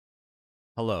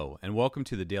Hello, and welcome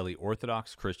to the daily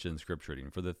Orthodox Christian scripture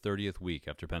reading for the 30th week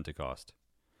after Pentecost.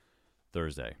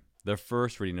 Thursday. The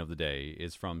first reading of the day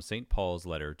is from St. Paul's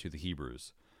letter to the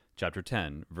Hebrews, chapter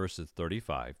 10, verses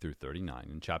 35 through 39,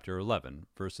 and chapter 11,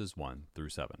 verses 1 through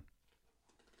 7.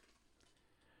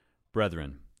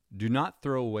 Brethren, do not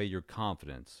throw away your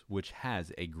confidence, which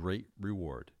has a great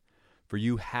reward, for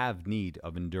you have need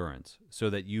of endurance, so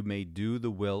that you may do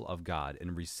the will of God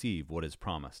and receive what is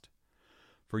promised.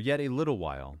 For yet a little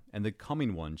while, and the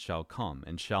coming one shall come,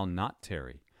 and shall not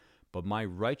tarry, but my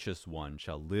righteous one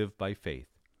shall live by faith.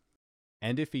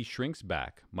 And if he shrinks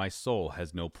back, my soul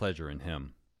has no pleasure in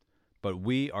him. But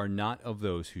we are not of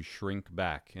those who shrink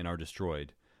back and are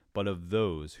destroyed, but of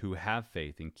those who have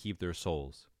faith and keep their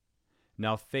souls.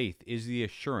 Now faith is the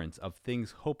assurance of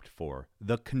things hoped for,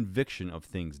 the conviction of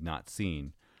things not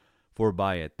seen. For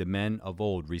by it the men of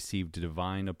old received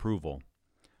divine approval.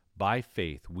 By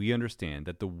faith we understand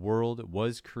that the world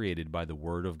was created by the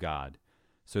word of God,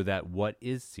 so that what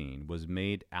is seen was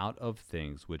made out of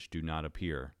things which do not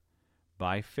appear.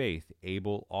 By faith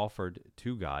Abel offered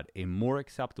to God a more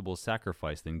acceptable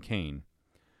sacrifice than Cain,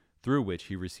 through which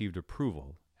he received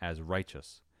approval as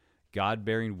righteous, God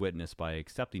bearing witness by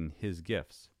accepting his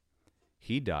gifts.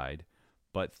 He died,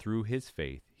 but through his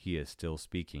faith he is still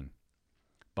speaking.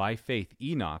 By faith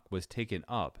Enoch was taken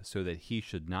up so that he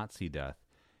should not see death,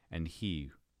 and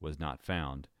he was not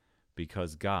found,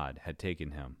 because God had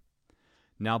taken him.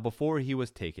 Now before he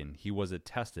was taken, he was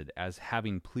attested as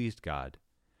having pleased God.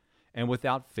 And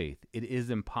without faith it is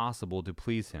impossible to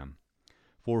please him.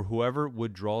 For whoever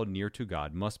would draw near to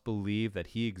God must believe that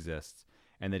he exists,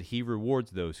 and that he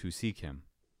rewards those who seek him.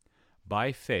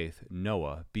 By faith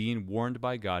Noah, being warned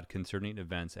by God concerning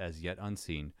events as yet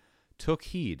unseen, took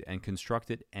heed and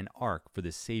constructed an ark for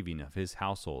the saving of his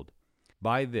household.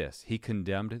 By this he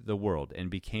condemned the world and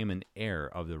became an heir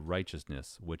of the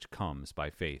righteousness which comes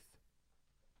by faith.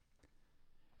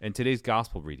 And today's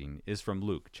gospel reading is from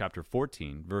Luke chapter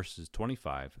 14, verses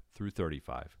 25 through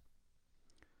 35.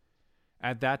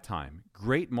 At that time,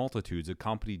 great multitudes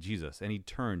accompanied Jesus, and he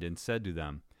turned and said to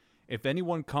them, If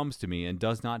anyone comes to me and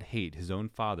does not hate his own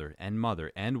father and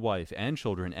mother and wife and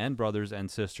children and brothers and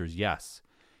sisters, yes,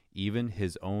 even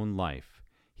his own life,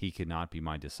 he cannot be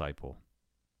my disciple.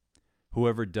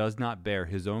 Whoever does not bear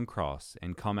his own cross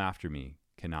and come after me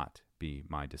cannot be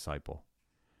my disciple.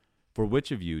 For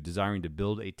which of you, desiring to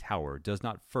build a tower, does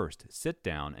not first sit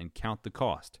down and count the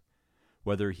cost,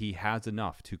 whether he has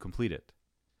enough to complete it?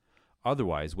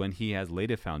 Otherwise, when he has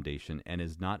laid a foundation and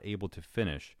is not able to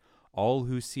finish, all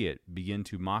who see it begin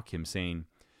to mock him, saying,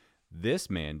 This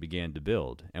man began to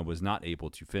build and was not able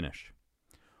to finish.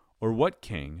 Or what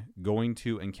king, going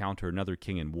to encounter another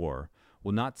king in war,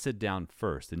 will not sit down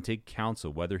first and take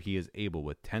counsel whether he is able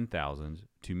with 10,000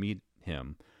 to meet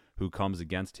him who comes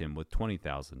against him with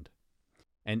 20,000?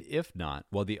 And if not,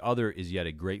 while the other is yet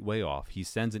a great way off, he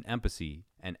sends an embassy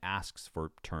and asks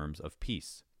for terms of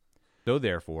peace. So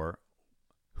therefore,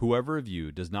 whoever of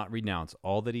you does not renounce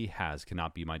all that he has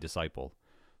cannot be my disciple.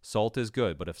 Salt is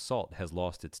good, but if salt has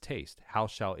lost its taste, how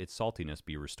shall its saltiness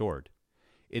be restored?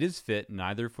 It is fit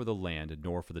neither for the land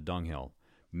nor for the dunghill.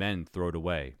 Men throw it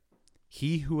away.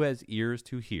 He who has ears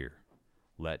to hear,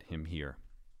 let him hear.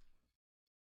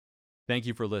 Thank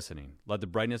you for listening. Let the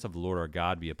brightness of the Lord our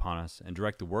God be upon us, and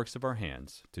direct the works of our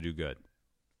hands to do good.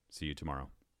 See you tomorrow.